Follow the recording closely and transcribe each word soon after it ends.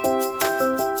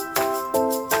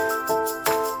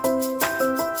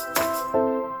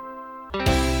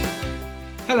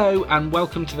Hello and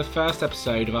welcome to the first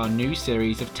episode of our new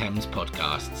series of TEMZ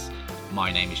podcasts. My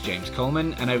name is James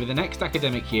Coleman, and over the next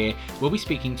academic year we'll be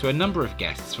speaking to a number of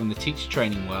guests from the teacher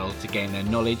training world to gain their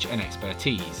knowledge and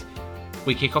expertise.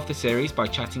 We kick off the series by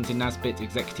chatting to NASBTT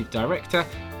Executive Director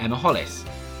Emma Hollis.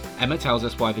 Emma tells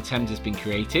us why the TEMZ has been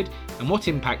created and what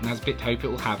impact NASBTT hope it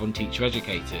will have on teacher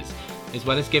educators, as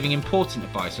well as giving important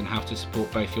advice on how to support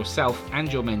both yourself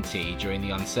and your mentee during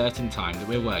the uncertain time that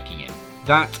we're working in.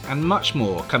 That and much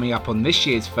more coming up on this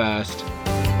year's first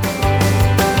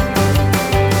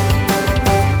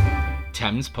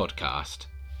TEMZ podcast.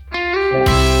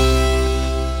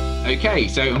 Okay,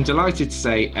 so I'm delighted to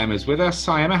say Emma's with us.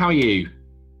 Hi Emma, how are you?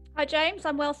 Hi James,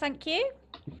 I'm well, thank you.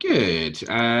 Good.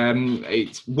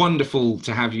 It's wonderful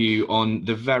to have you on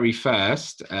the very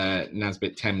first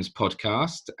NASBTT TEMZ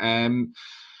podcast.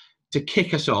 To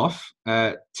kick us off,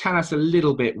 tell us a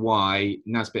little bit why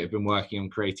NASBTT have been working on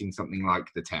creating something like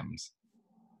the TEMZ.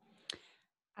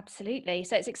 Absolutely.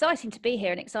 So it's exciting to be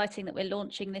here and exciting that we're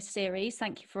launching this series.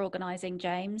 Thank you for organising,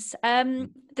 James. The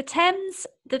TEMZ,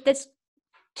 there's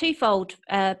twofold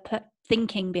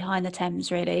thinking behind the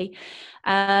TEMZ, really.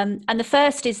 And the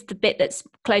first is the bit that's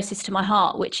closest to my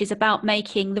heart, which is about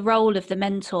making the role of the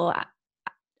mentor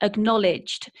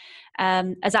acknowledged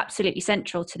as absolutely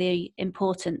central to the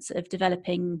importance of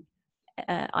developing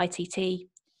ITT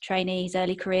trainees,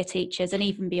 early career teachers, and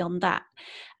even beyond that.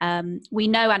 We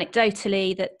know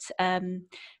anecdotally that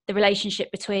the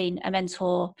relationship between a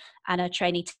mentor and a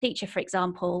trainee teacher, for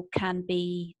example, can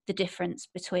be the difference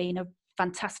between a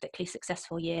fantastically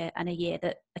successful year and a year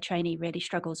that a trainee really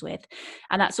struggles with.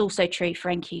 And that's also true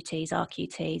for NQTs,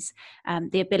 RQTs.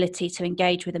 The ability to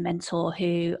engage with a mentor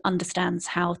who understands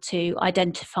how to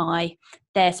identify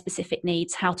their specific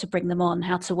needs, how to bring them on,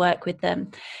 how to work with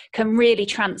them, can really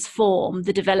transform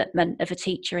the development of a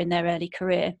teacher in their early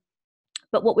career.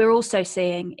 But what we're also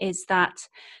seeing is that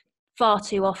far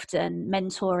too often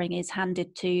mentoring is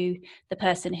handed to the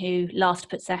person who last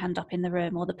puts their hand up in the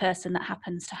room, or the person that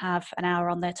happens to have an hour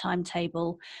on their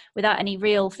timetable, without any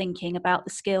real thinking about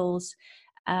the skills,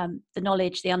 the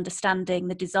knowledge, the understanding,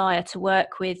 the desire to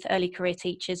work with early career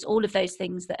teachers, all of those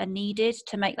things that are needed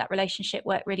to make that relationship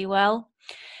work really well.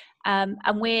 And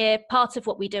we're part of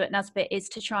what we do at NASBTT is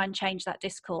to try and change that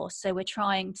discourse. So we're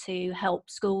trying to help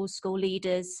schools, school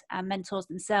leaders and mentors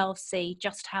themselves see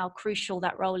just how crucial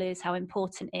that role is, how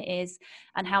important it is,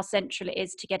 and how central it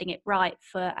is to getting it right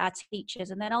for our teachers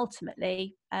and then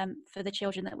ultimately for the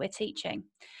children that we're teaching.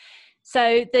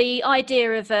 So the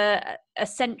idea of a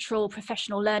central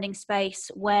professional learning space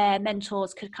where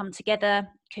mentors could come together,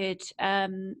 could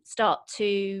start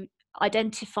to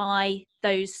identify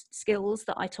those skills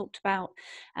that I talked about.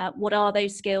 What are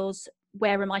those skills?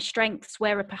 Where are my strengths?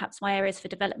 Where are perhaps my areas for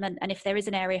development? And if there is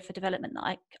an area for development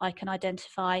that I can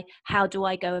identify, how do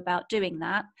I go about doing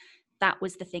that? That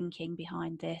was the thinking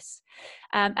behind this.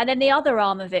 And then the other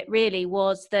arm of it really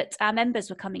was that our members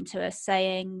were coming to us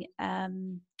saying,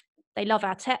 they love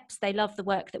our TEPs, they love the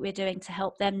work that we're doing to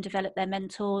help them develop their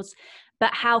mentors,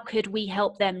 but how could we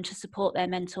help them to support their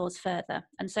mentors further?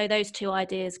 And so those two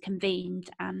ideas convened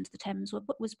and the TEMZ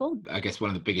was born. I guess one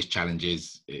of the biggest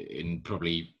challenges in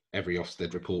probably every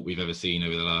Ofsted report we've ever seen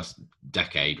over the last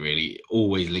decade really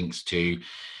always links to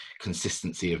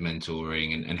consistency of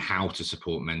mentoring and how to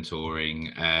support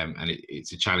mentoring. And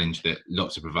it's a challenge that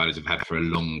lots of providers have had for a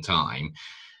long time.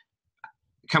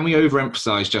 Can we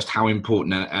overemphasize just how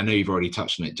important, I know you've already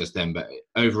touched on it just then, but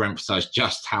overemphasize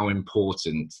just how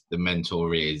important the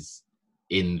mentor is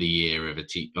in the year of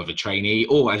a trainee,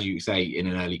 or as you say, in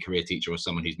an early career teacher or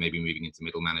someone who's maybe moving into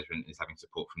middle management is having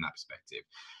support from that perspective?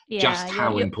 Yeah, just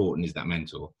how important is that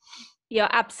mentor? You're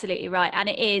absolutely right. And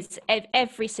it is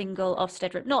every single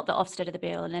Ofsted, not that Ofsted are the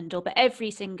be all and end all, but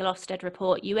every single Ofsted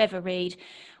report you ever read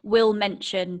will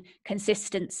mention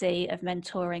consistency of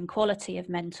mentoring, quality of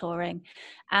mentoring,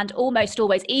 and almost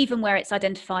always, even where it's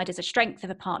identified as a strength of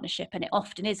a partnership, and it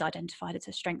often is identified as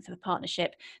a strength of a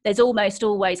partnership, there's almost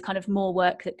always kind of more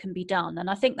work that can be done. And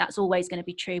I think that's always going to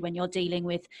be true when you're dealing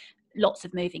with lots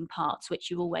of moving parts,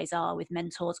 which you always are with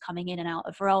mentors coming in and out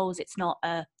of roles. It's not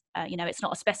it's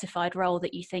not a specified role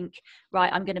that you think, right,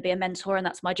 I'm going to be a mentor and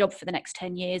that's my job for the next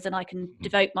 10 years and I can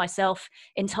devote myself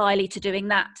entirely to doing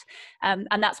that. And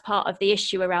that's part of the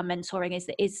issue around mentoring, is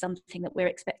that it is something that we're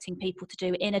expecting people to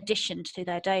do in addition to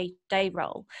their day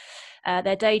role,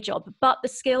 their day job. But the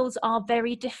skills are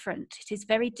very different. It is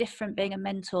very different being a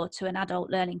mentor to an adult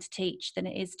learning to teach than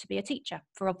it is to be a teacher,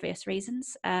 for obvious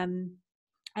reasons. And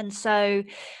so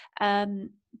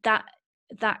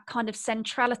that kind of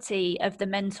centrality of the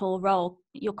mentor role,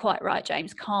 you're quite right,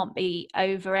 James, can't be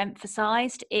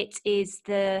overemphasized. It is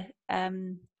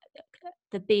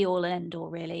the be all and end all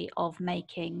really of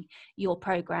making your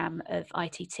program of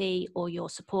ITT or your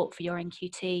support for your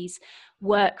NQTs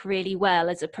work really well.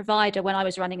 As a provider, when I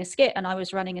was running a skit and I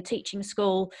was running a teaching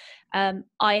school,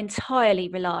 I entirely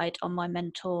relied on my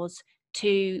mentors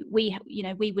we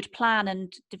would plan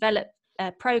and develop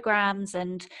programs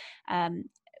and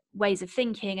ways of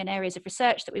thinking and areas of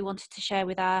research that we wanted to share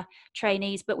with our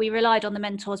trainees, but we relied on the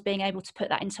mentors being able to put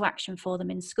that into action for them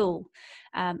in school.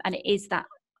 And it is that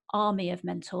army of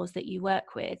mentors that you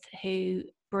work with who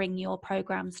bring your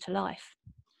programs to life.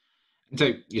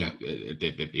 So,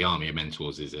 the army of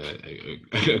mentors is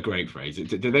a great phrase.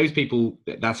 Do those people,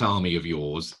 that army of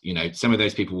yours, some of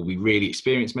those people will be really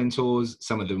experienced mentors.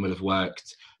 Some of them will have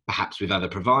worked perhaps with other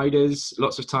providers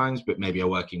lots of times, but maybe are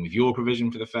working with your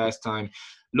provision for the first time.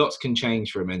 Lots can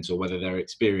change for a mentor, whether they're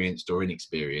experienced or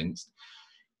inexperienced.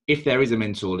 If there is a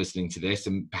mentor listening to this,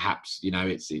 and perhaps,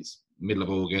 it's middle of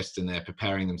August and they're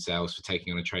preparing themselves for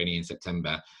taking on a trainee in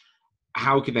September,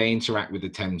 how could they interact with the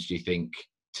TEMZ, do you think,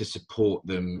 to support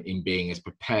them in being as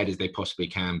prepared as they possibly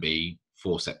can be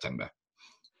for September?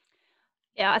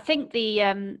 Yeah, I think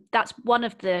that's one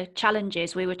of the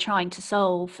challenges we were trying to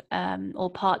solve, or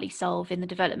partly solve, in the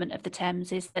development of the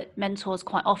TEMZ, is that mentors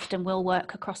quite often will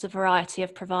work across a variety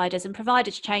of providers, and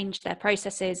providers change their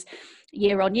processes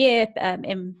year on year,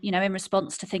 in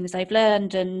response to things they've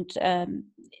learned and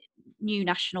new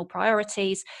national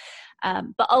priorities.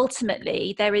 But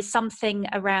ultimately, there is something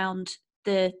around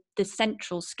the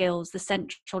central skills, the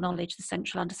central knowledge, the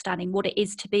central understanding, what it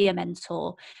is to be a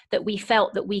mentor, that we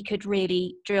felt that we could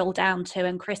really drill down to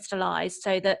and crystallize,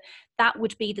 so that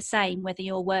would be the same whether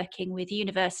you're working with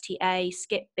University A,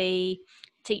 Skip B,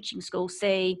 Teaching School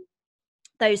C.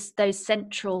 Those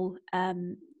central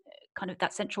kind of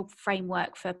that central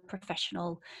framework for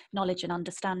professional knowledge and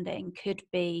understanding could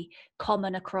be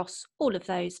common across all of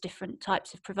those different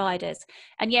types of providers.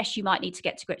 And yes, you might need to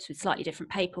get to grips with slightly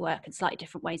different paperwork and slightly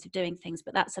different ways of doing things,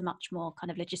 but that's a much more kind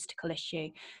of logistical issue.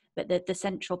 But the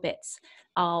central bits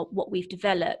are what we've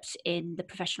developed in the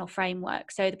professional framework.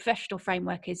 So the professional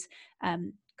framework is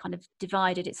kind of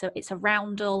divided. It's a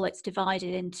roundel. It's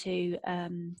divided into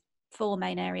 4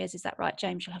 main areas. Is that right,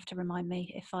 James? You'll have to remind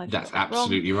me if I've That's got that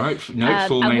absolutely wrong. right. No,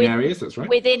 4 main areas. That's right.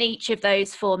 Within each of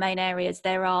those 4 main areas,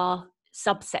 there are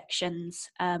subsections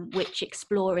which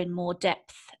explore in more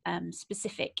depth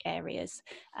specific areas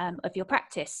of your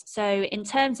practice. So in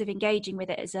terms of engaging with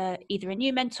it as either a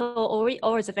new mentor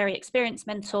or as a very experienced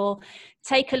mentor,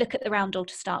 take a look at the roundel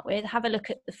to start with, have a look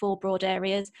at the 4 broad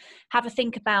areas, have a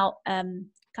think about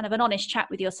kind of an honest chat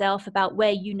with yourself about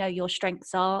where your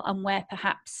strengths are and where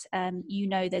perhaps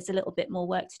there's a little bit more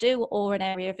work to do, or an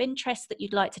area of interest that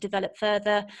you'd like to develop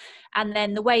further. And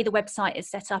then the way the website is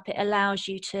set up, it allows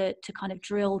you to kind of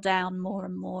drill down more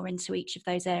and more into each of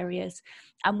those areas,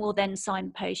 and will then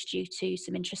signpost you to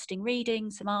some interesting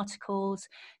reading, some articles,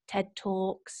 TED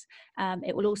Talks.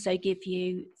 It will also give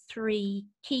you 3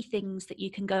 key things that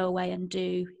you can go away and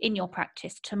do in your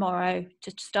practice tomorrow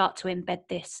to start to embed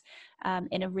this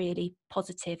in a really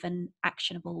positive and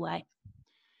actionable way.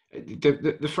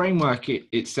 The framework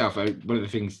itself, one of the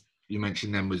things you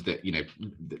mentioned then was that,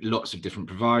 lots of different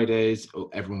providers,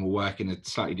 everyone will work in a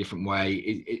slightly different way.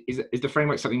 Is the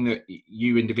framework something that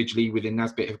you individually within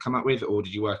NASBTT have come up with, or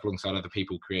did you work alongside other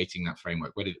people creating that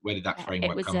framework? Where did that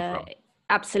framework come from?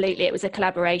 Absolutely, it was a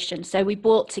collaboration. So we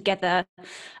brought together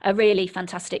a really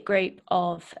fantastic group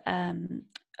of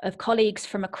colleagues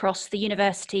from across the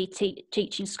university,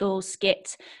 teaching schools,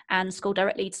 SCIT, and school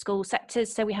direct lead school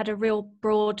sectors. So we had a real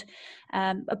broad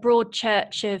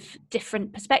church of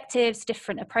different perspectives,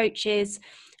 different approaches,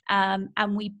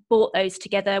 and we brought those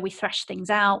together. We thrashed things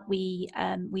out. We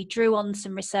drew on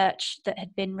some research that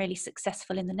had been really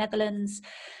successful in the Netherlands.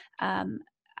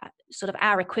 Sort of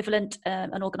our equivalent,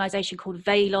 an organisation called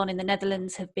Valon in the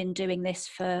Netherlands, have been doing this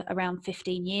for around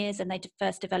 15 years, and they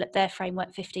first developed their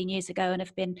framework 15 years ago and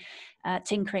have been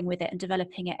tinkering with it and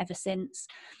developing it ever since.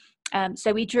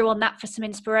 So we drew on that for some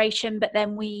inspiration, but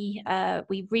then we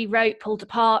rewrote, pulled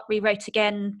apart, rewrote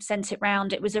again, sent it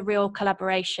round. It was a real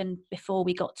collaboration before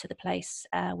we got to the place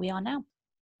we are now.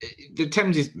 The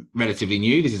TEMZ is relatively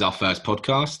new. This is our first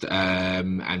podcast,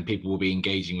 and people will be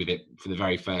engaging with it for the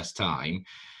very first time.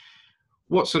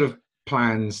 What sort of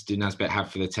plans do NASBTT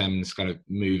have for the TEMZ kind of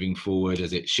moving forward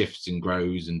as it shifts and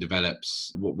grows and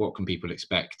develops? What can people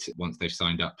expect once they've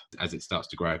signed up as it starts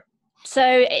to grow?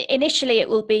 So initially it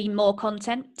will be more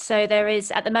content. So there is,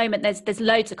 at the moment, there's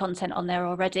loads of content on there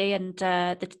already, and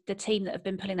the team that have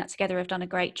been pulling that together have done a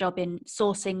great job in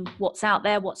sourcing what's out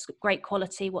there, what's great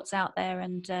quality, what's out there,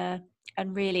 and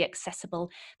and really accessible.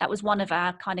 That was one of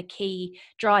our kind of key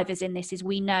drivers in this, is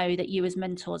we know that you as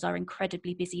mentors are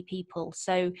incredibly busy people.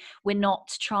 So we're not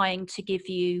trying to give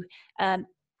you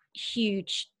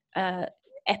huge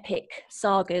epic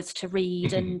sagas to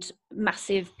read and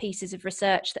massive pieces of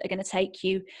research that are going to take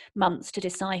you months to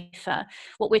decipher.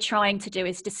 What we're trying to do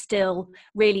is distill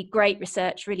really great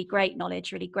research, really great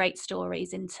knowledge, really great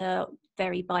stories into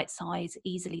very bite-sized,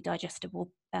 easily digestible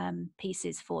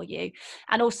pieces for you,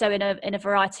 and also in a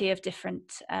variety of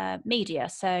different media.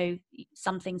 So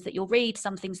some things that you'll read,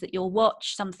 some things that you'll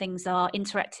watch, some things are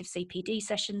interactive CPD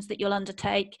sessions that you'll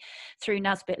undertake through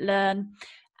NASBTT Learn.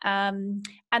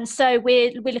 And so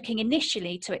we're looking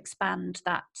initially to expand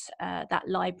that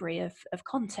library of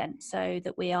content, so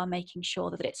that we are making sure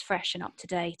that it's fresh and up to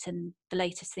date and the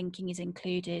latest thinking is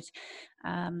included.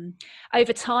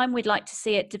 Over time, we'd like to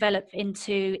see it develop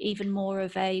into even more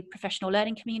of a professional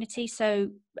learning community, so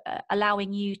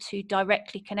allowing you to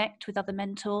directly connect with other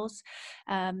mentors,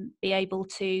 be able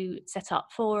to set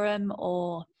up forum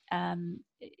or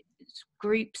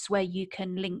groups where you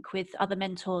can link with other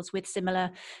mentors with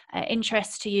similar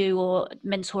interests to you, or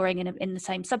mentoring in the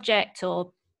same subject,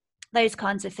 or those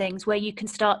kinds of things, where you can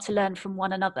start to learn from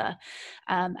one another,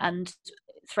 and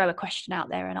throw a question out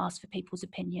there and ask for people's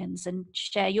opinions and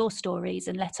share your stories,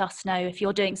 and let us know if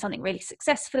you're doing something really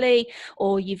successfully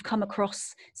or you've come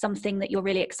across something that you're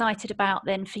really excited about,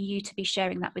 then for you to be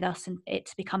sharing that with us and it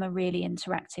to become a really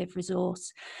interactive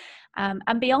resource.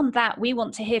 And beyond that, we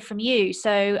want to hear from you.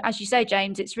 So as you say,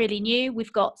 James, it's really new.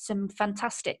 We've got some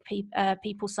fantastic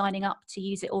people signing up to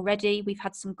use it already. We've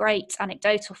had some great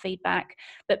anecdotal feedback,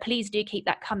 but please do keep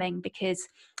that coming, because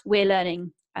we're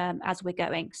learning as we're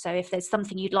going. So if there's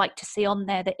something you'd like to see on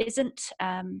there that isn't,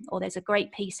 or there's a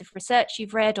great piece of research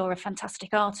you've read, or a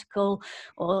fantastic article,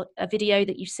 or a video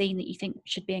that you've seen that you think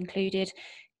should be included,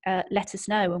 let us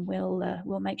know, and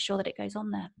we'll make sure that it goes on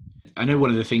there. I know one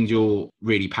of the things you're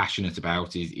really passionate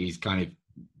about is kind of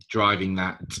driving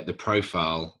the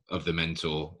profile of the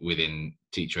mentor within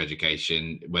teacher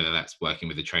education, whether that's working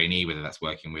with a trainee, whether that's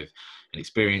working with an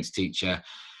experienced teacher.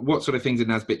 What sort of things is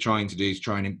NASBTT trying to do is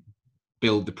trying to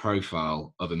build the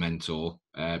profile of a mentor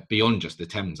beyond just the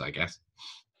TEMZ, I guess?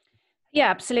 Yeah,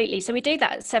 absolutely. So we do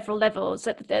that at several levels.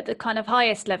 At the kind of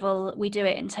highest level, we do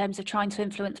it in terms of trying to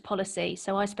influence policy.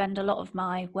 So I spend a lot of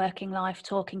my working life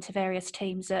talking to various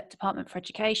teams at Department for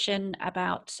Education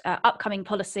about upcoming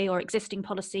policy or existing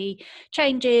policy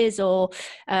changes, or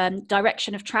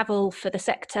direction of travel for the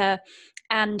sector.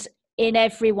 And in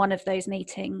every one of those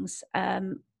meetings,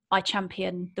 I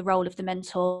champion the role of the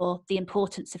mentor, the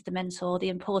importance of the mentor, the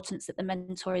importance that the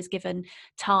mentor is given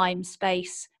time,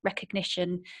 space,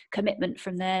 recognition, commitment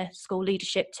from their school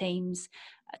leadership teams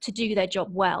to do their job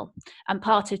well. And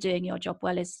part of doing your job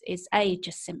well is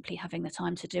just simply having the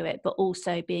time to do it, but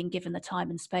also being given the time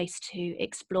and space to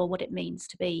explore what it means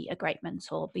to be a great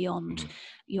mentor beyond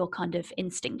your kind of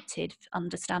instinctive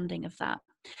understanding of that.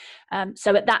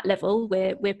 So at that level,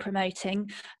 we're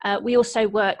promoting. We also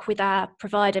work with our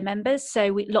provider members.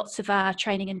 So lots of our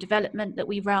training and development that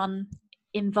we run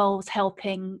involves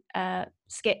helping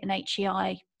SCIT and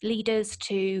HEI leaders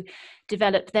to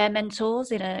develop their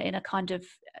mentors in a kind of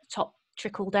top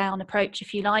trickle down approach,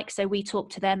 if you like. So we talk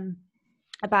to them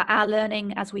about our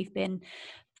learning as we've been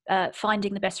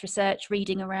finding the best research,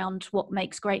 reading around what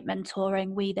makes great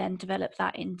mentoring. We then develop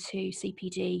that into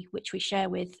CPD, which we share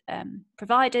with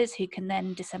providers who can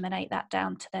then disseminate that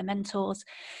down to their mentors.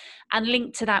 And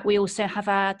linked to that, we also have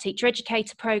our teacher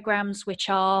educator programs, which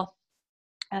are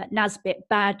NASBTT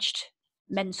badged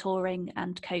mentoring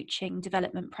and coaching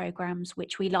development programs,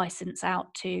 which we license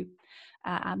out to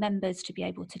our members to be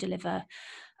able to deliver,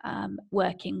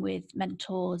 working with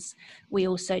mentors. We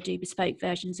also do bespoke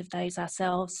versions of those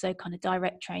ourselves, so kind of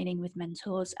direct training with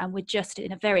mentors. And we're just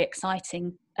in a very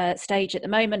exciting stage at the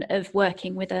moment of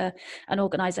working with an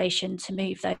organisation to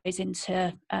move those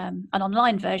into an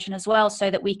online version as well, so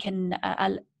that we can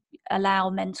allow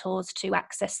mentors to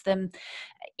access them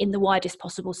in the widest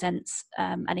possible sense,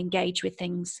 and engage with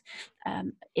things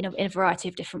in a variety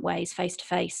of different ways,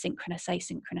 face-to-face, synchronous,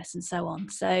 asynchronous, and so on.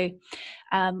 So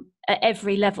at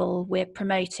every level, we're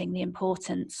promoting the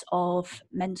importance of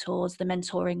mentors, the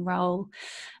mentoring role,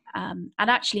 and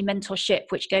actually mentorship,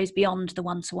 which goes beyond the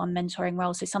one-to-one mentoring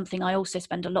role. So something I also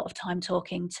spend a lot of time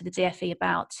talking to the DFE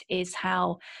about is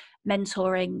how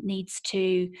mentoring needs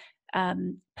to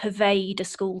pervade a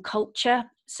school culture,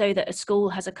 so that a school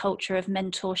has a culture of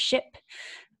mentorship,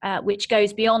 which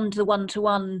goes beyond the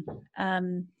one-to-one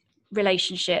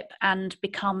relationship and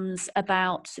becomes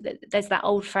about, there's that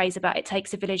old phrase about it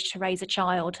takes a village to raise a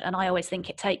child, and I always think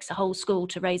it takes a whole school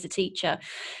to raise a teacher.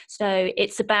 So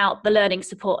it's about the learning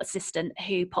support assistant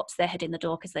who pops their head in the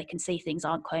door because they can see things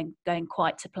aren't going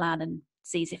quite to plan and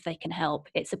sees if they can help.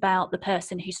 It's about the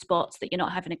person who spots that you're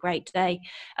not having a great day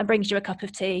and brings you a cup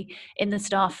of tea in the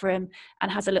staff room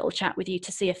and has a little chat with you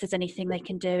to see if there's anything they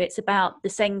can do. It's about the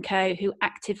Senko who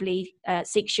actively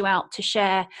seeks you out to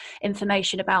share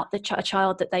information about the a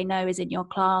child that they know is in your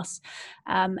class.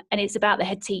 And it's about the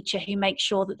head teacher who makes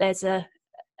sure that there's a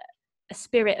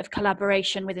spirit of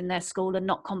collaboration within their school and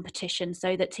not competition,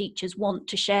 so that teachers want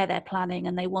to share their planning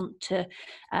and they want to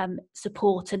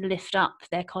support and lift up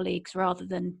their colleagues rather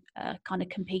than kind of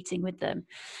competing with them.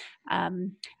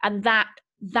 And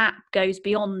that goes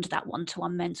beyond that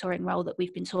one-to-one mentoring role that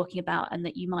we've been talking about and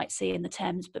that you might see in the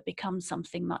TEMZ, but becomes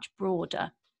something much broader.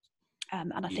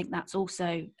 And I think that's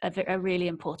also a really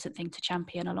important thing to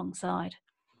champion alongside.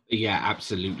 Yeah,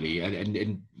 absolutely.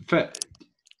 And for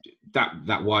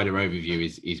that wider overview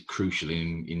is crucial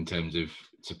in terms of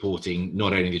supporting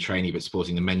not only the trainee but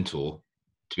supporting the mentor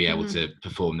to be able to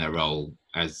perform their role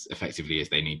as effectively as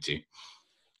they need to.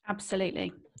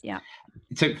 Absolutely. Yeah.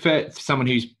 So for someone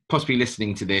who's possibly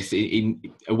listening to this in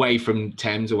away from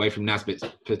TEMZ, away from NASBTT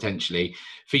potentially,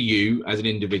 for you as an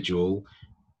individual,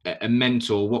 a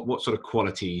mentor, what sort of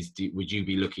qualities would you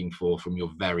be looking for from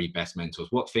your very best mentors?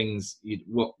 What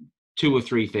 2 or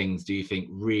 3 things do you think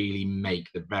really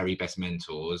make the very best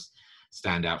mentors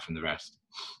stand out from the rest?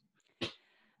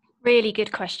 Really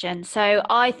good question. So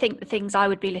I think the things I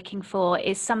would be looking for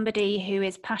is somebody who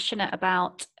is passionate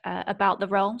about the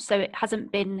role. So it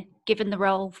hasn't been given the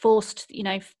role forced,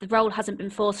 the role hasn't been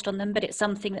forced on them, but it's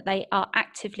something that they are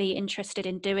actively interested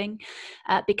in doing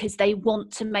because they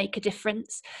want to make a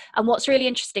difference. And what's really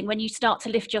interesting, when you start to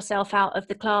lift yourself out of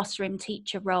the classroom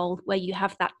teacher role where you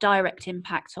have that direct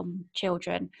impact on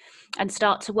children and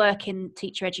start to work in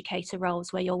teacher educator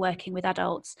roles where you're working with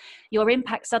adults, your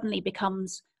impact suddenly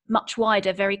becomes much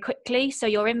wider very quickly. So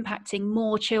you're impacting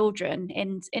more children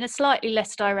in a slightly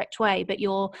less direct way, but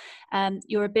your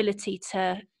ability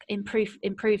to improve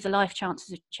the life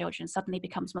chances of children suddenly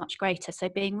becomes much greater. So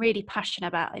being really passionate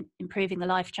about improving the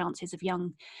life chances of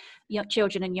young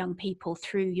children and young people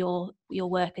through your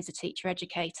work as a teacher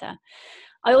educator.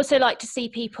 I also like to see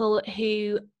people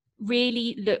who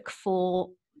really look for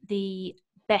the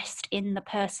best in the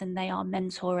person they are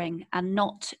mentoring and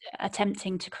not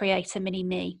attempting to create a mini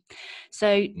me.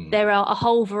 So there are a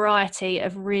whole variety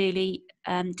of really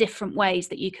different ways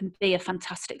that you can be a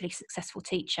fantastically successful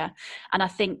teacher. And I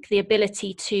think the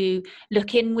ability to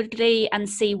look inwardly and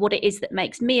see what it is that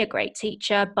makes me a great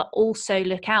teacher, but also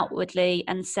look outwardly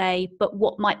and say, but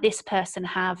what might this person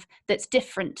have that's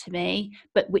different to me,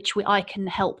 but which I can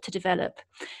help to develop.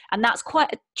 And that's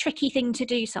quite a tricky thing to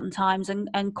do sometimes, and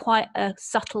quite a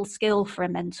subtle skill for a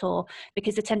mentor,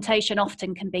 because the temptation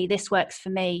often can be, this works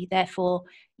for me, therefore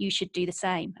you should do the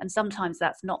same. And sometimes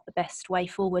that's not the best way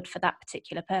forward for that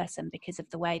particular person because of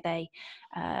the way they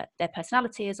their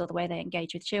personality is, or the way they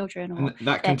engage with children, or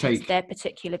that can their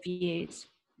particular views.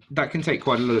 That can take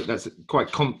quite a lot.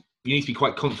 You need to be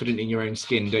quite confident in your own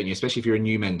skin, don't you? Especially if you're a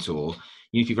new mentor,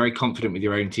 you need to be very confident with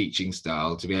your own teaching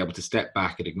style to be able to step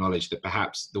back and acknowledge that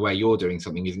perhaps the way you're doing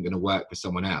something isn't going to work for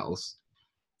someone else,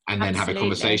 and then have a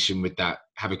conversation with that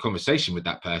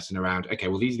person around, okay,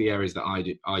 well, these are the areas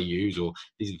that I use, or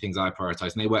these are the things I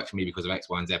prioritize, and they work for me because of X,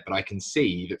 Y, and Z. But I can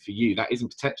see that for you, that isn't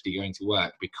potentially going to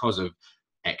work because of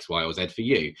X, Y, or Z for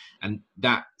you. And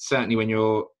that certainly, when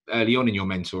you're early on in your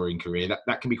mentoring career,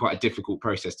 that can be quite a difficult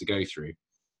process to go through.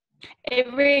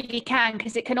 It really can,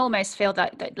 because it can almost feel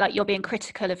that like you're being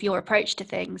critical of your approach to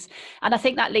things. And I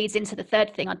think that leads into the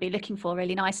third thing I'd be looking for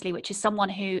really nicely, which is someone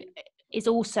who is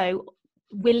also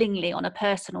willingly on a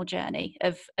personal journey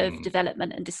of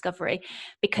development and discovery.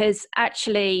 Because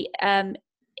actually,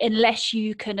 unless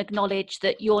you can acknowledge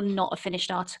that you're not a finished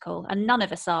article, and none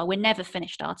of us are, we're never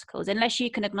finished articles, unless you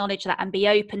can acknowledge that and be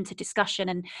open to discussion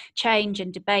and change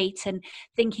and debate and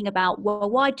thinking about, well,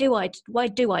 why do I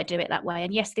do it that way?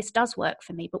 And yes, this does work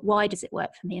for me, but why does it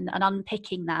work for me? And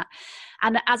unpicking that.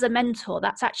 And as a mentor,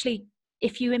 that's actually,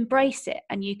 if you embrace it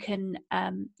and you can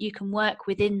work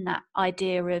within that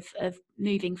idea of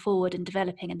moving forward and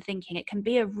developing and thinking, it can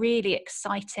be a really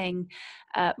exciting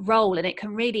role, and it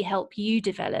can really help you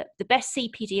develop. The best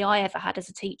CPD I ever had as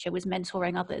a teacher was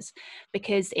mentoring others,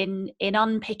 because in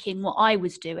unpicking what I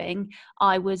was doing,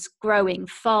 I was growing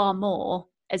far more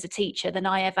as a teacher than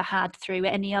I ever had through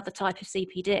any other type of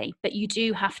CPD. But you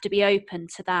do have to be open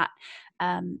to that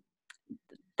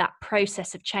that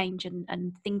process of change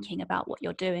and thinking about what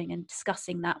you're doing and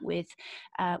discussing that with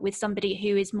somebody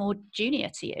who is more junior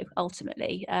to you,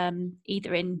 ultimately,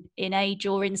 either in age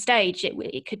or in stage.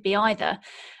 It could be either.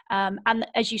 And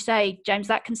as you say, James,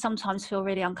 that can sometimes feel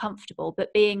really uncomfortable,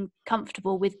 but being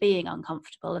comfortable with being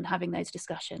uncomfortable and having those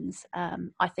discussions,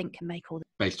 I think can make all the...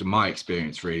 Based on my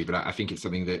experience, really, but I think it's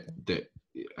something that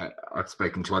I've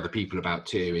spoken to other people about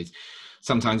too, is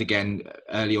sometimes, again,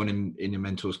 early on in a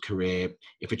mentor's career,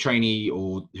 if a trainee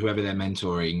or whoever they're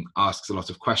mentoring asks a lot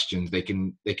of questions, they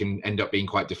can end up being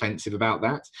quite defensive about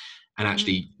that, and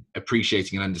actually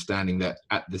appreciating and understanding that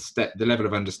at the level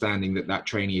of understanding that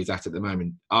trainee is at the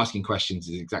moment, asking questions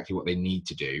is exactly what they need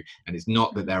to do. And it's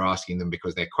not that they're asking them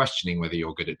because they're questioning whether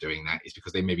you're good at doing that. It's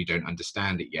because they maybe don't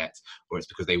understand it yet, or it's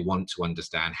because they want to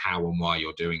understand how and why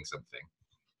you're doing something.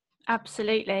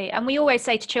 Absolutely. And we always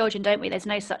say to children, don't we, there's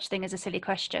no such thing as a silly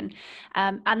question.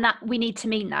 And that we need to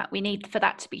mean that. We need for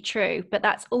that to be true. But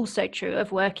that's also true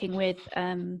of working with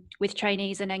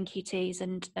trainees and NQTs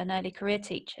and early career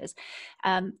teachers.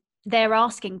 They're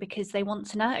asking because they want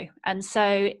to know. And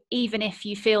so even if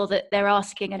you feel that they're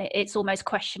asking and it's almost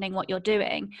questioning what you're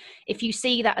doing, if you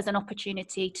see that as an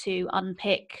opportunity to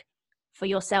unpick for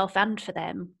yourself and for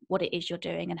them what it is you're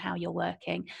doing and how you're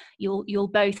working, you'll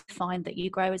both find that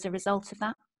you grow as a result of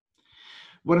that.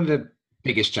 One of the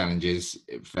biggest challenges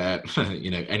for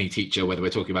any teacher, whether we're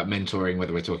talking about mentoring,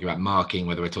 whether we're talking about marking,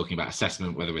 whether we're talking about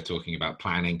assessment, whether we're talking about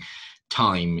planning,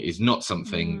 time is not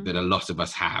something that a lot of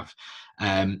us have.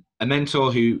 A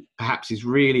mentor who perhaps is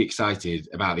really excited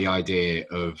about the idea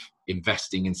of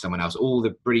investing in someone else, all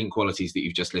the brilliant qualities that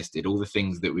you've just listed, all the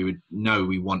things that we would know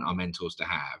we want our mentors to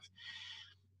have.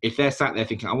 If they're sat there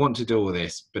thinking, I want to do all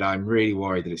this, but I'm really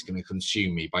worried that it's going to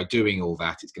consume me, by doing all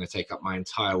that, it's going to take up my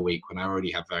entire week when I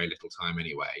already have very little time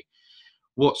anyway.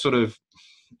 What sort of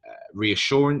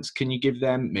reassurance can you give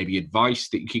them? Maybe advice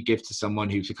that you could give to someone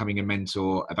who's becoming a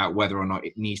mentor about whether or not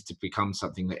it needs to become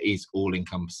something that is all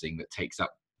encompassing, that takes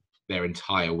up their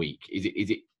entire week?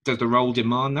 Does the role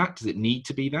demand that? Does it need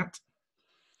to be that?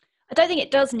 I don't think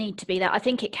it does need to be that. I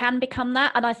think it can become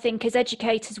that. And I think as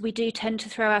educators, we do tend to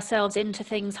throw ourselves into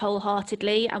things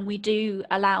wholeheartedly, and we do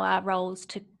allow our roles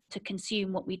to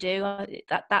consume what we do.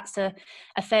 That's a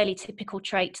fairly typical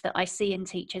trait that I see in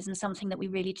teachers, and something that we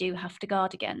really do have to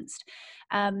guard against.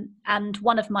 And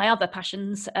one of my other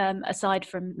passions, aside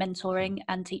from mentoring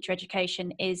and teacher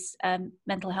education, is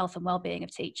mental health and wellbeing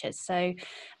of teachers. So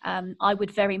I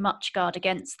would very much guard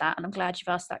against that. And I'm glad you've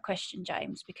asked that question,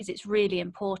 James, because it's really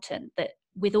important that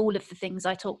with all of the things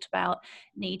I talked about,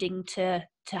 needing to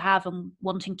have and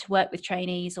wanting to work with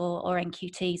trainees or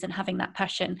NQTs and having that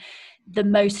passion, the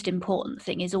most important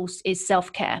thing is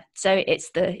self-care. So it's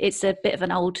a bit of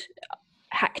an old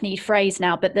hackneyed phrase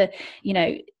now, but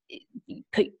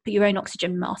put your own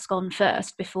oxygen mask on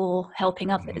first before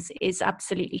helping others is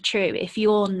absolutely true. If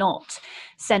you're not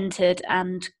centered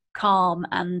and calm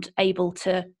and able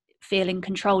to feel in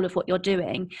control of what you're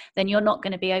doing, then you're not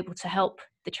going to be able to help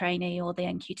the trainee or the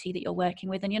NQT that you're working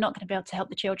with, and you're not going to be able to help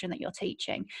the children that you're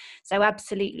teaching. So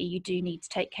absolutely, you do need to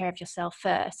take care of yourself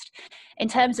first. In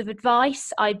terms of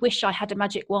advice, I wish I had a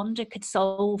magic wand that could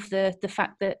solve the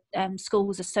fact that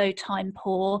schools are so time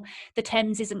poor. The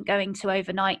TEMZ isn't going to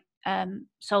overnight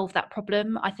solve that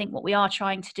problem. I think what we are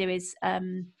trying to do is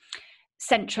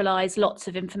centralize lots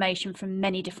of information from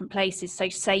many different places, so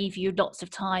save you lots of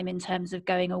time in terms of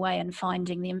going away and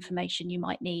finding the information you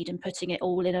might need and putting it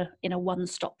all in a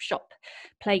one-stop shop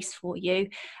place for you.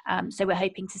 So we're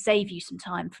hoping to save you some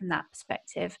time from that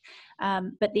perspective.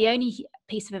 But the only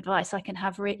piece of advice I can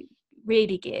have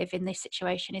really give in this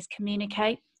situation is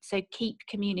communicate. So keep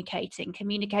communicating.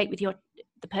 Communicate with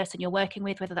the person you're working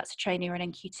with, whether that's a trainee or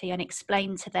an NQT, and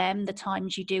explain to them the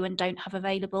times you do and don't have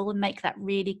available, and make that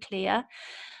really clear.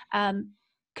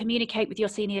 Communicate with your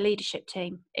senior leadership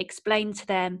team. Explain to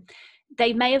them.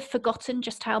 They may have forgotten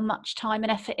just how much time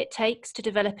and effort it takes to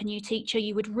develop a new teacher.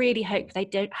 You would really hope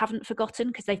they haven't forgotten,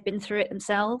 because they've been through it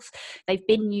themselves. They've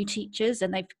been new teachers,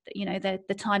 and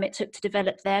the time it took to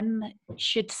develop them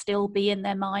should still be in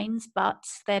their minds, but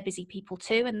they're busy people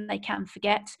too, and they can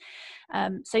forget.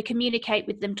 So communicate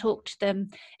with them, talk to them,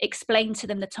 explain to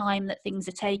them the time that things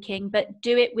are taking, but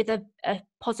do it with a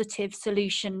positive,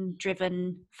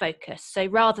 solution-driven focus. So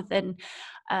rather than,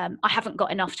 I haven't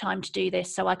got enough time to do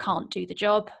this, so I can't do the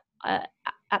job.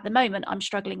 At the moment, I'm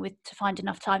struggling to find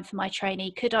enough time for my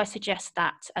trainee. Could I suggest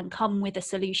that, and come with a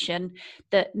solution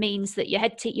that means that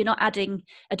you're not adding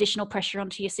additional pressure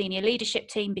onto your senior leadership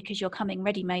team, because you're coming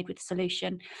ready-made with a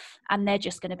solution, and they're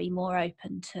just going to be more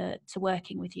open to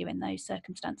working with you in those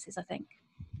circumstances, I think.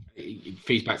 It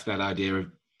feeds back to that idea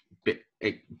of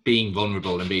being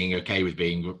vulnerable and being okay with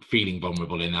feeling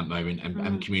vulnerable in that moment,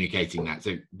 and communicating that.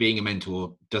 So being a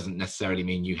mentor doesn't necessarily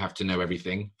mean you have to know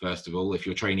everything. First of all, if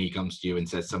your trainee comes to you and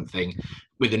says something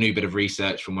with a new bit of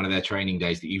research from one of their training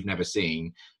days that you've never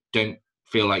seen, don't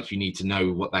feel like you need to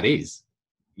know what that is.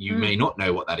 You may not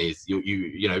know what that is.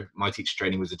 You know, my teacher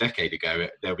training was a decade ago.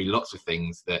 There'll be lots of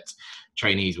things that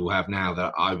trainees will have now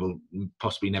that I will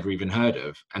possibly never even heard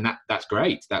of, and that's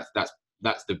great. That's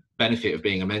the benefit of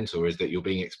being a mentor, is that you're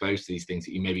being exposed to these things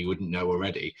that you maybe wouldn't know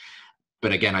already.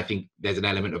 But again, I think there's an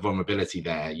element of vulnerability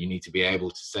there. You need to be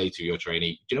able to say to your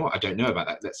trainee, do you know what, I don't know about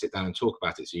that. Let's sit down and talk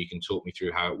about it so you can talk me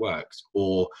through how it works.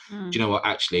 Or do you know what,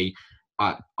 actually,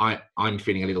 I'm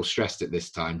feeling a little stressed at this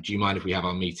time. Do you mind if we have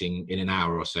our meeting in an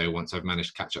hour or so once I've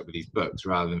managed to catch up with these books,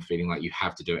 rather than feeling like you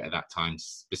have to do it at that time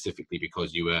specifically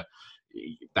because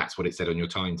that's what it said on your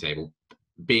timetable.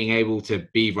 Being able to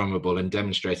be vulnerable and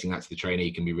demonstrating that to the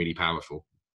trainee can be really powerful.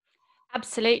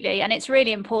 Absolutely. And it's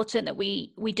really important that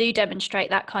we do demonstrate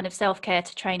that kind of self-care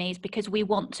to trainees, because we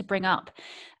want to bring up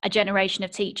a generation of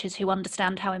teachers who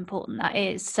understand how important that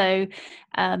is. So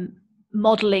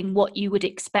modeling what you would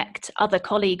expect other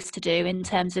colleagues to do in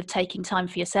terms of taking time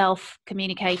for yourself,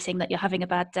 communicating that you're having a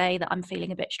bad day, that I'm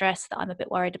feeling a bit stressed, that I'm a bit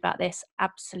worried about this.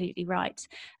 Absolutely right.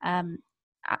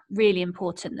 Really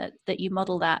important that you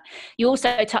model that. You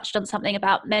also touched on something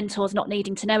about mentors not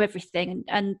needing to know everything,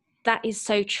 and that is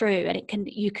so true. And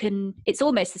it's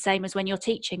almost the same as when you're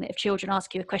teaching, that if children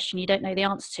ask you a question you don't know the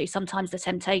answer to, sometimes the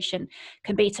temptation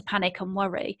can be to panic and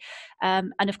worry.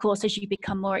 And of course, as you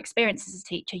become more experienced as a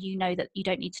teacher, you know that you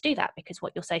don't need to do that, because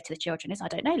what you'll say to the children is, I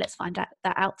don't know, let's find that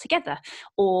out together.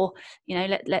 Or, you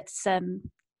know, let's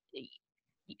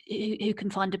who can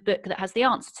find a book that has the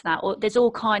answer to that. Or there's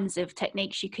all kinds of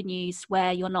techniques you can use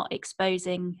where you're not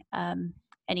exposing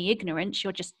any ignorance.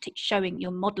 You're just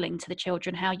you're modeling to the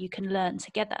children how you can learn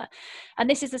together. And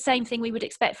this is the same thing we would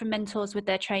expect from mentors with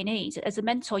their trainees. As a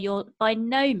mentor, you're by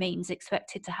no means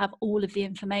expected to have all of the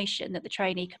information that the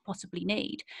trainee could possibly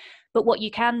need. But what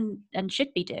you can and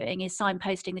should be doing is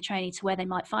signposting the trainee to where they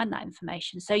might find that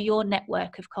information. So your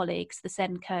network of colleagues, the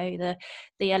SENCO,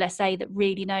 the LSA that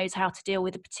really knows how to deal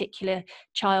with a particular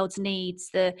child's needs,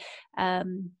 the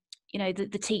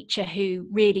teacher who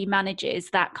really manages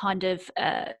that kind of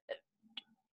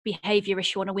behavior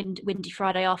issue on a windy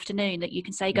Friday afternoon, that you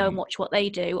can say, go and watch what they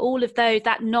do. All of those,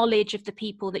 that knowledge of the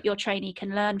people that your trainee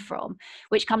can learn from,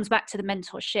 which comes back to the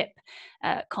mentorship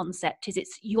concept, is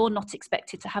you're not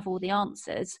expected to have all the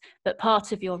answers, but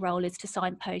part of your role is to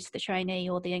signpost the trainee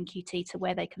or the NQT to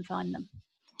where they can find them.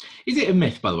 Is it a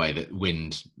myth, by the way, that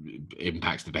wind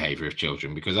impacts the behaviour of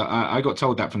children? Because I got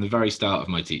told that from the very start of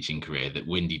my teaching career, that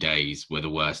windy days were the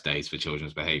worst days for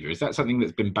children's behaviour. Is that something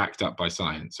that's been backed up by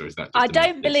science, or is that just I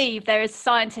don't believe there is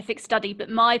scientific study, but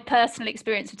my personal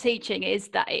experience of teaching is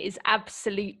that it is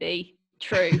absolutely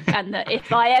true. And that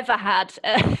if I ever had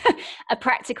a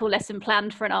practical lesson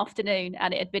planned for an afternoon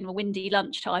and it had been a windy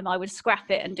lunchtime, I would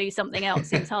scrap it and do something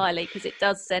else entirely, because it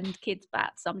does send kids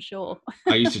bats, I'm sure.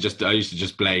 I used to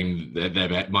just blame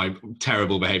my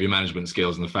terrible behaviour management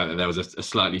skills on the fact that there was a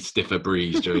slightly stiffer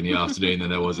breeze during the afternoon than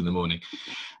there was in the morning.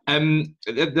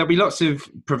 There'll be lots of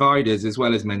providers as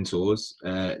well as mentors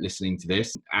listening to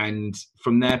this, and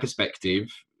from their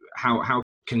perspective, how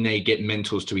can they get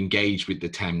mentors to engage with the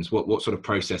TEMZ? What sort of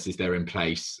process is there in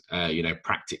place,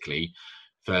 practically,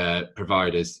 for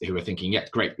providers who are thinking, yeah,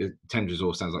 great, the TEMZ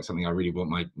resource sounds like something I really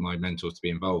want my mentors to be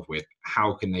involved with.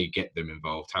 How can they get them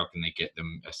involved? How can they get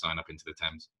them sign up into the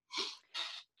TEMZ?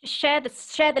 Share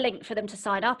the link for them to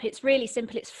sign up. It's really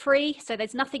simple. It's free, so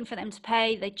there's nothing for them to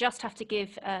pay. They just have to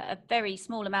give a very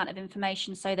small amount of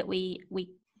information so that we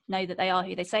know that they are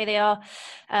who they say they are,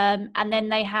 and then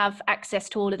they have access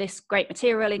to all of this great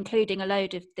material, including a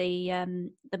load of the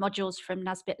modules from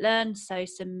NASBTT Learn, so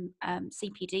some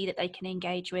CPD that they can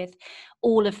engage with.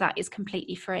 All of that is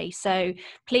completely free, so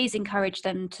please encourage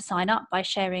them to sign up by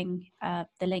sharing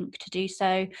the link to do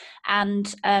so.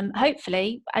 And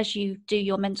hopefully, as you do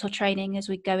your mentor training, as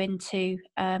we go into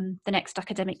the next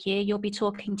academic year, you'll be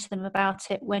talking to them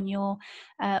about it when you're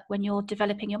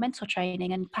developing your mentor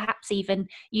training, and perhaps even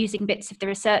using bits of the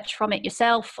research from it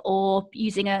yourself, or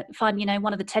using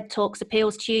one of the TED Talks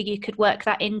appeals to you, you could work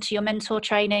that into your mentor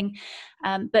training,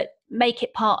 but make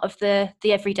it part of the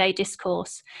everyday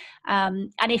discourse.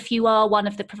 And if you are one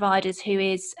of the providers who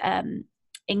is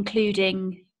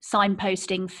including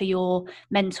signposting for your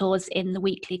mentors in the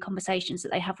weekly conversations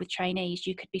that they have with trainees,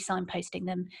 you could be signposting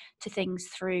them to things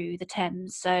through the TEMZ.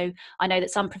 So I know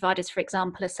that some providers, for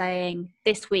example, are saying,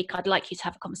 this week I'd like you to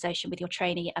have a conversation with your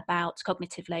trainee about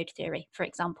cognitive load theory, for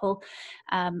example.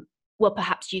 Well,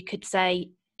 perhaps you could say,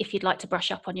 if you'd like to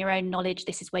brush up on your own knowledge,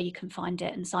 this is where you can find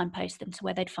it, and signpost them to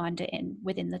where they'd find it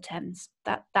within the TEMZ.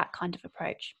 That kind of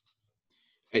approach.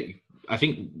 I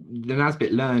think the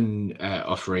NASBT Learn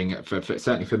offering for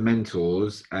certainly for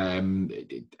mentors,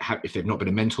 if they've not been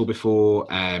a mentor before,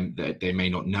 they may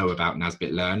not know about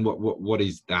NASBT Learn. What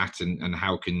is that, and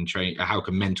how can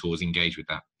mentors engage with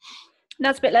that?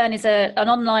 NASBT Learn is an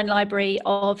online library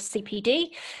of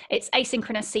CPD. It's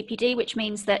asynchronous CPD, which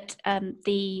means that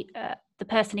the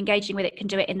person engaging with it can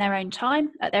do it in their own time,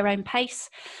 at their own pace.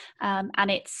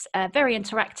 And it's very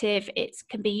interactive. It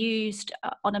can be used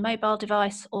on a mobile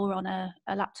device or on a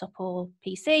laptop or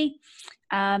PC.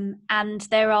 And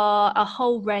there are a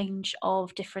whole range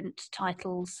of different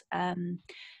titles. And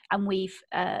we've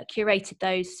curated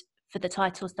those for the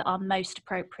titles that are most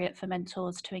appropriate for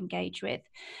mentors to engage with.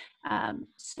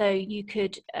 So you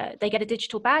could, they get a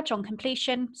digital badge on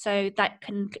completion, so that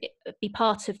can be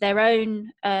part of their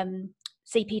own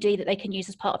CPD that they can use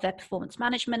as part of their performance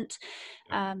management,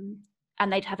 and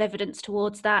they'd have evidence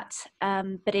towards that.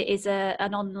 But it is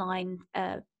an online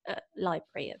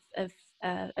library of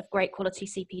great quality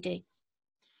CPD.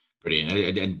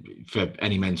 Brilliant. And for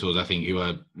any mentors, I think, who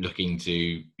are looking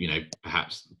to,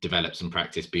 perhaps develop some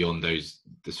practice beyond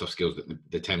the soft skills that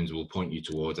the TEMZ will point you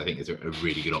towards, I think it's a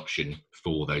really good option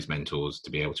for those mentors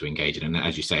to be able to engage in. And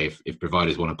as you say, if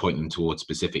providers want to point them towards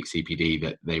specific CPD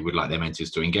that they would like their mentors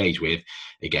to engage with,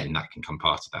 again, that can come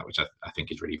part of that, which I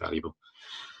think is really valuable.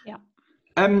 Yeah.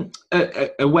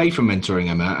 Away from mentoring,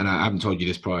 Emma, and I haven't told you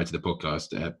this prior to the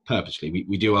podcast, purposely,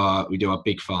 we do our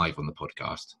big five on the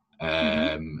podcast.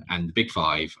 And the big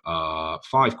five are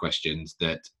 5 questions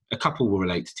that a couple will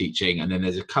relate to teaching, and then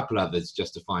there's a couple others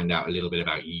just to find out a little bit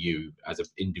about you as an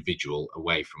individual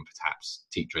away from perhaps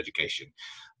teacher education.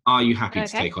 Are you happy to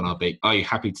take on our big five?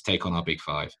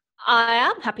 I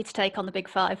am happy to take on the big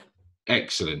 5.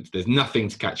 Excellent. There's nothing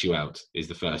to catch you out, is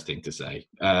the first thing to say.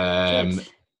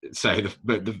 So,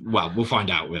 well, we'll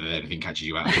find out whether anything catches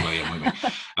you out. Won't we?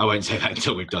 I won't say that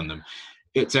until we've done them.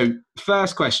 So,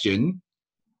 first question,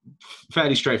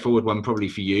 fairly straightforward one, probably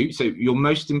for you. So,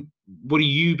 what do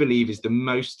you believe is the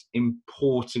most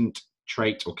important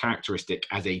trait or characteristic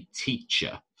as a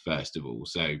teacher, first of all?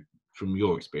 So, from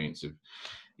your experience of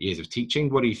years of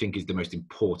teaching, what do you think is the most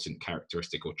important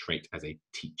characteristic or trait as a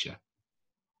teacher?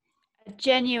 A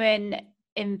genuine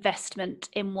investment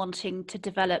in wanting to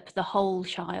develop the whole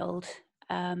child,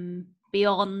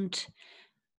 beyond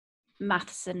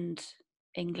maths and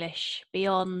English,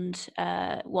 beyond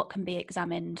what can be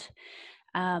examined,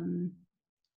 but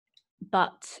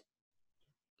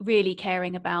really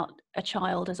caring about a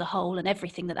child as a whole and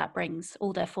everything that brings,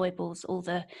 all their foibles, all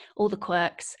the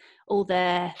quirks, all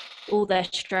their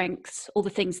strengths, all the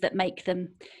things that make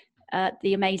them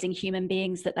the amazing human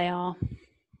beings that they are.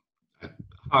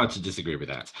 Hard to disagree with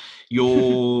that.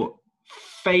 Your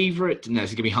favorite, no,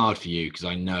 it's going to be hard for you because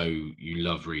I know you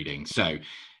love reading. So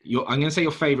I'm going to say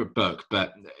your favorite book,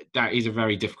 but that is a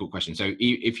very difficult question. So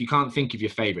if you can't think of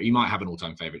your favorite, you might have an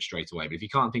all-time favorite straight away, but if you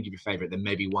can't think of your favorite, then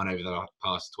maybe one over the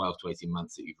past 12 to 18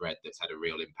 months that you've read that's had a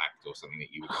real impact, or something that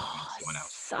you would recommend to someone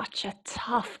else. Such a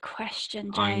tough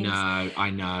question, James. I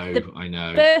know.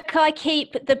 Book I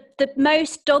keep, the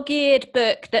most dog-eared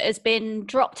book that has been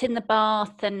dropped in the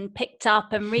bath and picked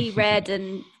up and reread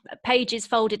and pages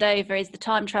folded over is The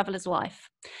Time Traveller's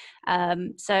Wife.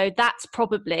 So that's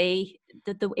probably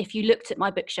if you looked at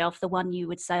my bookshelf, the one you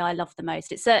would say I love the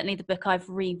most. It's certainly the book I've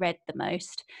reread the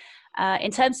most.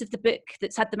 In terms of the book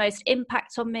that's had the most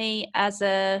impact on me as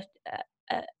a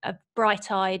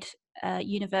bright-eyed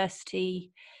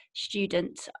university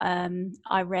student,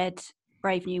 I read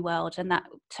Brave New World, and that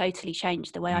totally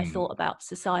changed the way I thought about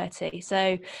society.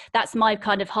 So that's my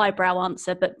kind of highbrow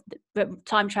answer, but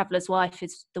Time Traveller's Wife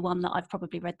is the one that I've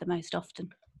probably read the most often.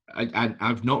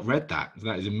 I've not read that.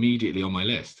 That is immediately on my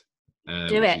list.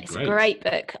 Do it. It's a great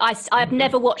book. I've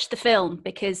never watched the film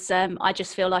because I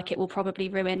just feel like it will probably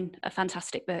ruin a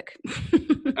fantastic book.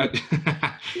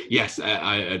 Yes,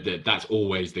 that's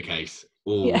always the case.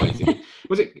 Always. Yeah.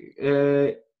 Was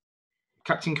it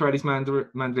Captain Corelli's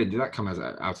Mandolin? Did that come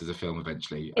out as a film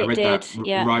eventually? I read that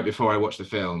right before I watched the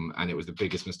film, and it was the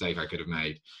biggest mistake I could have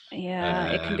made.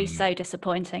 Yeah, it can be so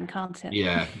disappointing, can't it?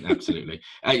 Yeah, absolutely.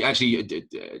 Actually,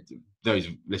 those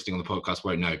listening on the podcast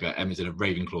won't know, but Emma's in a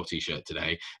Ravenclaw t-shirt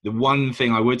today. The one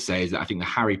thing I would say is that I think the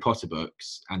Harry Potter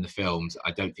books and the films, I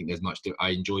don't think there's much. I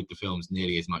enjoyed the films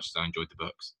nearly as much as I enjoyed the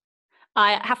books.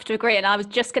 I have to agree, and I was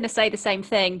just going to say the same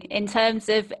thing. In terms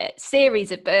of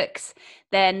series of books,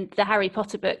 then the Harry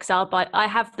Potter books I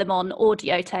have them on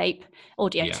audio tape.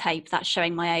 That's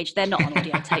showing my age. They're not on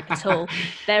audio tape at all.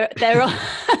 They're on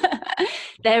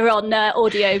They're on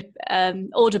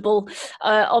Audible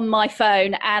on my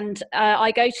phone, and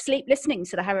I go to sleep listening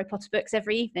to the Harry Potter books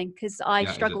every evening because I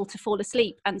struggle to fall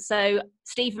asleep. And so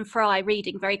Stephen Fry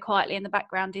reading very quietly in the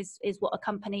background is what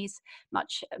accompanies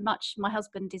much. My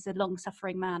husband is a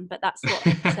long-suffering man, but that's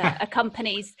what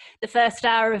accompanies the first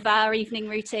hour of our evening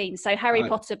routine. So Harry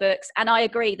Potter books, and I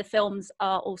agree, the films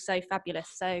are also fabulous.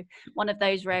 So one of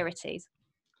those rarities.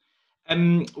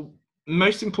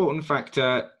 Most important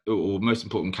factor or most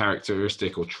important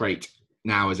characteristic or trait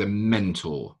now as a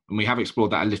mentor, and we have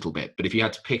explored that a little bit, but if you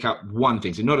had to pick up one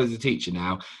thing, so not as a teacher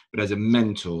now, but as a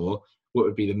mentor, what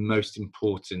would be the most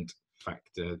important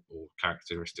factor or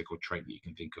characteristic or trait that you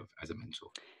can think of as a mentor?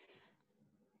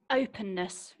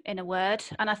 Openness, in a word,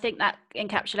 and I think that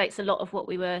encapsulates a lot of what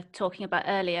we were talking about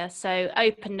earlier. So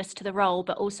openness to the role,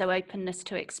 but also openness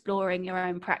to exploring your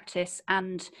own practice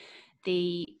and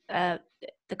the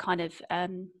kind of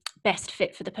best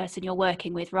fit for the person you're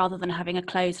working with, rather than having a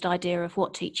closed idea of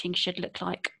what teaching should look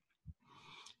like.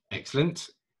 Excellent.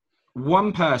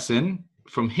 One person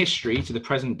from history to the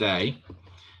present day.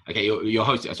 Okay, you're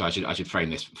hosting. So I should frame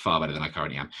this far better than I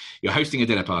currently am. You're hosting a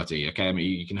dinner party. Okay, I mean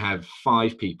you can have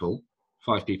five people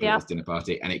at this dinner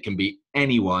party, and it can be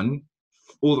anyone,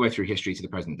 all the way through history to the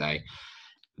present day.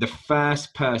 The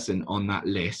first person on that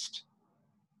list,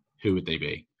 who would they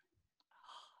be?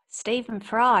 Stephen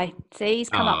Fry. See, he's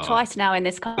come up twice now in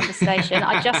this conversation.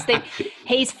 I just think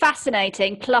he's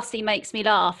fascinating. Plus, he makes me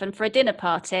laugh. And for a dinner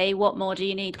party, what more do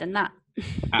you need than that?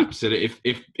 Absolutely.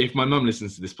 If my mum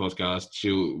listens to this podcast,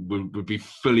 would be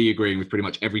fully agreeing with pretty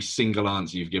much every single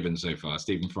answer you've given so far.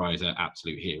 Stephen Fry is an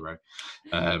absolute hero.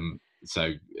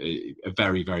 So a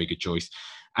very, very good choice.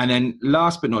 And then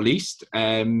last but not least,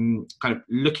 kind of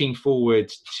looking forward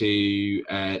to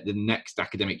the next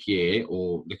academic year,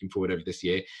 or looking forward over this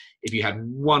year, if you had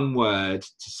one word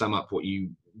to sum up what you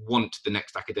want the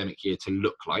next academic year to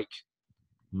look like,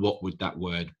 what would that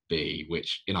word be?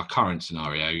 Which in our current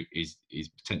scenario is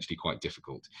potentially quite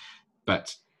difficult.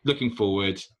 But looking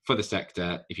forward for the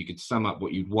sector, if you could sum up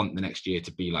what you'd want the next year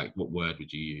to be like, what word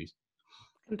would you use?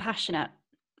 Compassionate.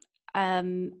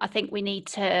 I think we need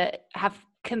to have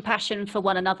compassion for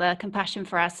one another, compassion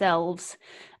for ourselves,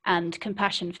 and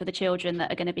compassion for the children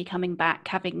that are going to be coming back,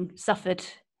 having suffered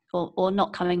or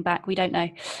not coming back, we don't know,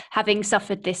 having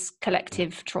suffered this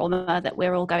collective trauma that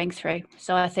we're all going through.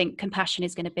 So I think compassion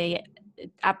is going to be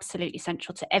absolutely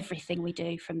central to everything we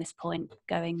do from this point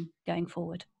going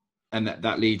forward. And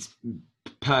that leads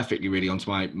perfectly really onto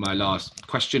my last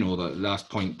question, or the last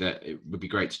point that it would be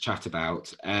great to chat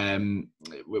about. I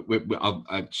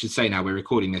should say now we're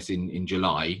recording this in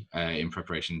July in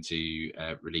preparation to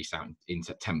release out in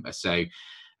September. So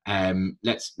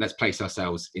let's place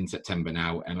ourselves in September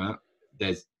now, Emma.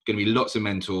 There's going to be lots of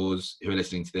mentors who are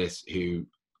listening to this who,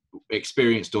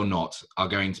 experienced or not, are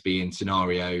going to be in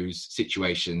scenarios,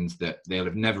 situations that they'll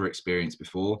have never experienced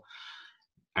before.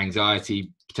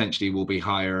 Anxiety potentially will be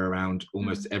higher around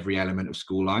almost every element of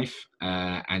school life,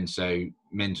 and so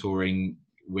mentoring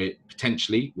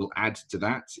potentially will add to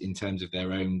that in terms of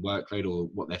their own workload or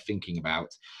what they're thinking about.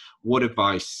 What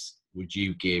advice would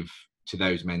you give to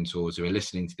those mentors who are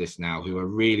listening to this now, who are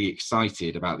really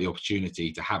excited about the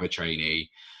opportunity to have a trainee,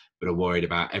 but are worried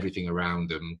about everything around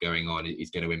them going on is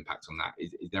going to impact on that?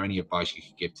 Is there any advice you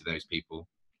could give to those people?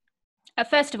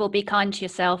 First of all, be kind to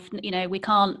yourself. You know, we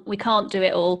can't do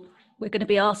it all. We're going to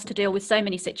be asked to deal with so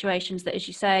many situations that, as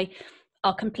you say,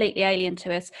 are completely alien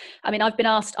to us. I mean, I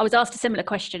was asked a similar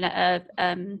question at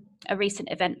a recent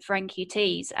event for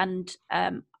NQTs, and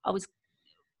I was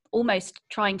almost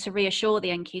trying to reassure the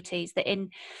NQTs that in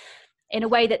a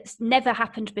way that's never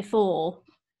happened before,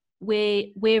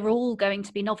 we're all going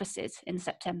to be novices in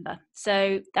September.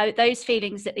 So those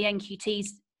feelings that the NQTs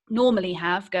normally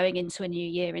have going into a new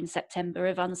year in September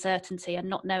of uncertainty and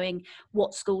not knowing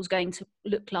what school's going to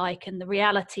look like and the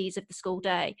realities of the school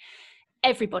day,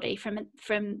 everybody from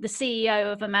the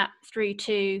CEO of a MAP through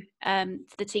to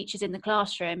the teachers in the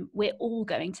classroom, we're all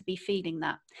going to be feeling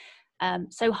that.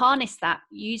 So harness that,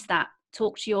 use that,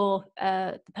 talk to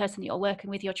the person that you're working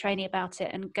with, your trainee, about it.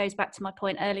 And it goes back to my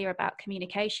point earlier about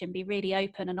communication. Be really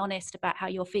open and honest about how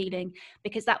you're feeling,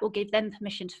 because that will give them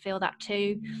permission to feel that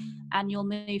too, and you'll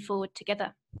move forward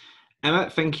together. Emma,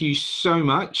 thank you so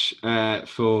much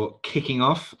for kicking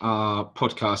off our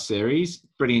podcast series.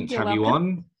 Brilliant to have you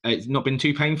on. It's not been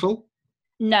too painful?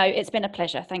 No, it's been a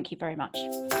pleasure. Thank you very much.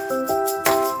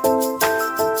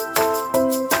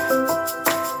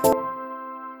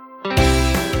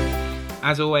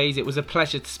 As always, it was a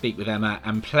pleasure to speak with Emma,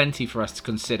 and plenty for us to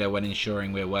consider when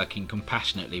ensuring we're working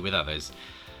compassionately with others.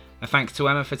 A thanks to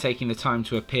Emma for taking the time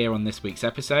to appear on this week's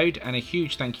episode, and a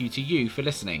huge thank you to you for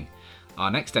listening.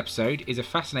 Our next episode is a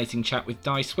fascinating chat with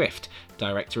Di Swift,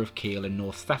 Director of Kiel and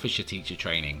North Staffordshire Teacher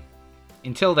Training.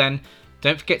 Until then,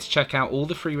 don't forget to check out all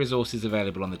the free resources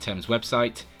available on the TEMZ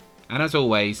website, and as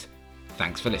always,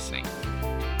 thanks for listening.